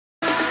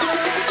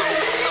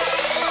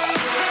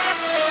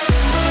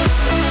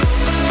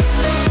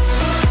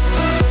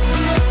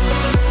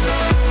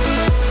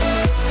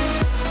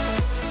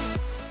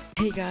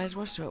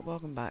what's up?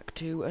 Welcome back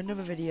to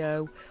another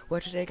video where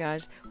today,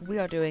 guys, we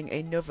are doing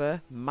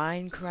another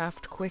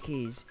Minecraft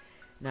Quickies.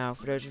 Now,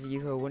 for those of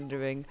you who are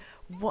wondering,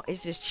 what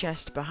is this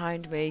chest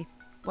behind me?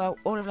 Well,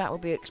 all of that will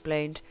be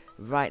explained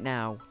right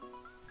now.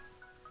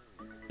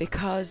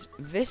 Because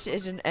this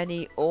isn't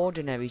any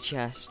ordinary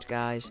chest,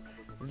 guys.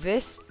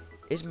 This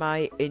is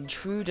my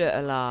Intruder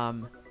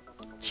alarm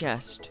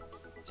chest.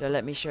 So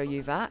let me show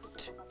you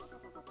that.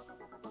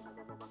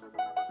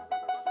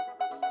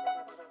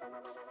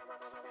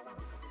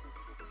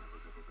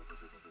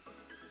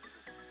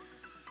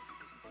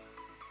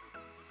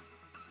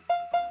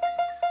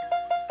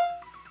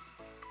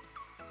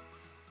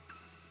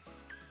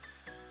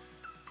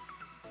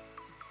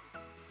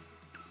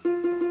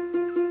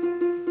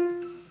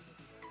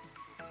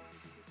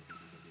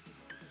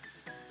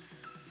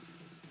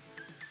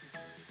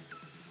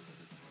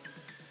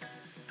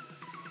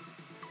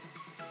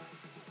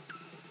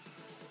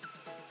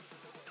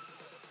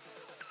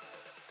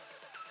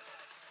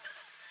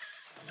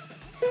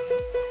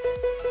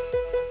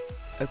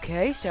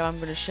 Okay, so I'm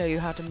going to show you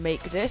how to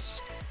make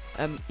this.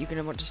 You're going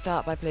to want to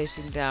start by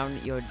placing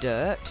down your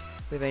dirt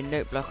with a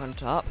note block on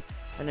top,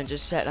 and then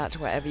just set that to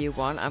wherever you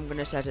want. I'm going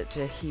to set it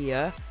to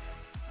here,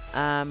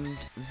 and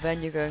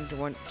then you're going to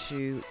want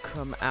to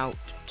come out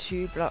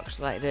 2 blocks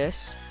like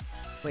this.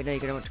 Wait, no,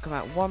 you're going to want to come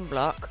out 1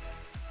 block,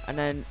 and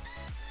then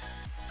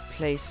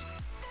place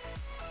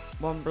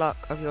 1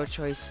 block of your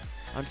choice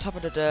on top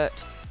of the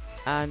dirt,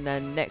 and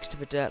then next to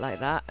the dirt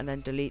like that, and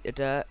then delete the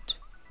dirt.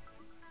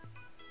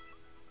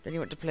 Then you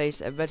want to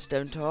place a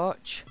redstone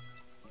torch.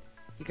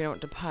 You're going to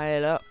want to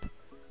pile up,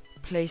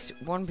 place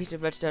 1 piece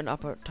of redstone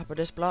up on top of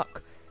this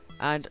block,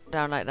 and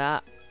down like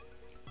that.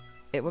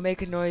 It will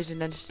make a noise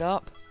and then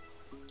stop.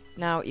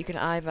 Now you can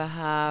either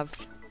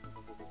have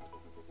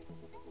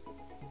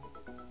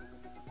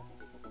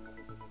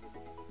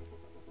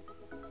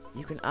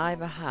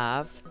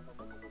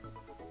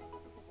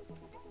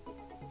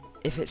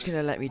if it's going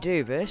to let me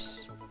do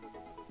this.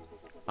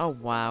 Oh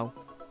wow.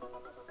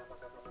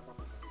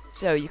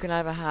 So you can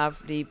either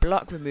have the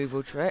block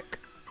removal trick,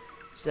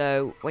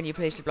 so when you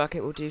place the block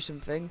it will do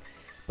something,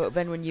 but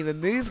then when you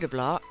remove the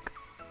block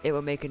it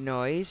will make a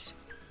noise,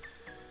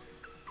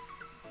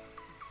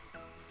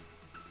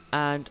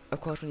 and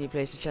of course when you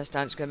place the chest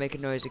down it's going to make a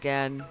noise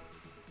again,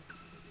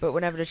 but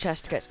whenever the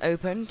chest gets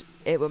opened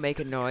it will make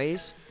a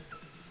noise,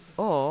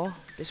 or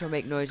this will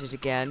make noises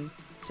again.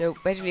 So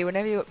basically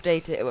whenever you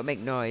update it, it will make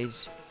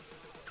noise.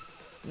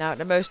 Now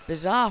the most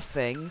bizarre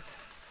thing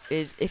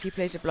is if you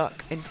place a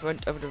block in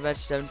front of the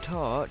redstone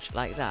torch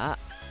like that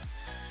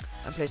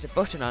and place a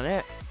button on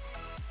it.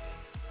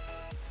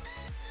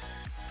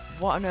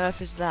 What on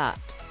earth is that?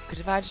 Because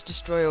if I just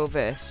destroy all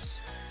this,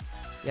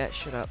 yeah,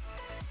 shut up,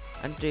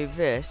 and do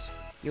this,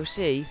 you'll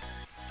see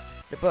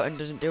the button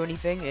doesn't do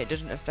anything, it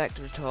doesn't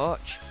affect the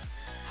torch.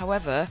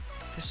 However,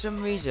 for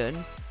some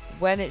reason,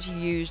 when it's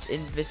used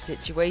in this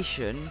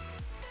situation,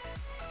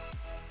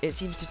 it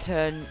seems to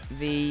turn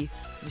the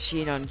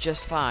machine on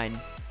just fine,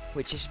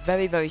 which is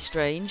very, very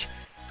strange.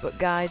 But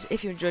guys,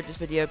 if you enjoyed this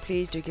video,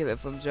 please do give it a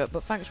thumbs up.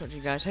 But thanks for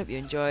watching, guys, hope you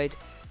enjoyed,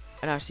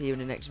 and I'll see you in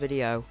the next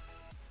video.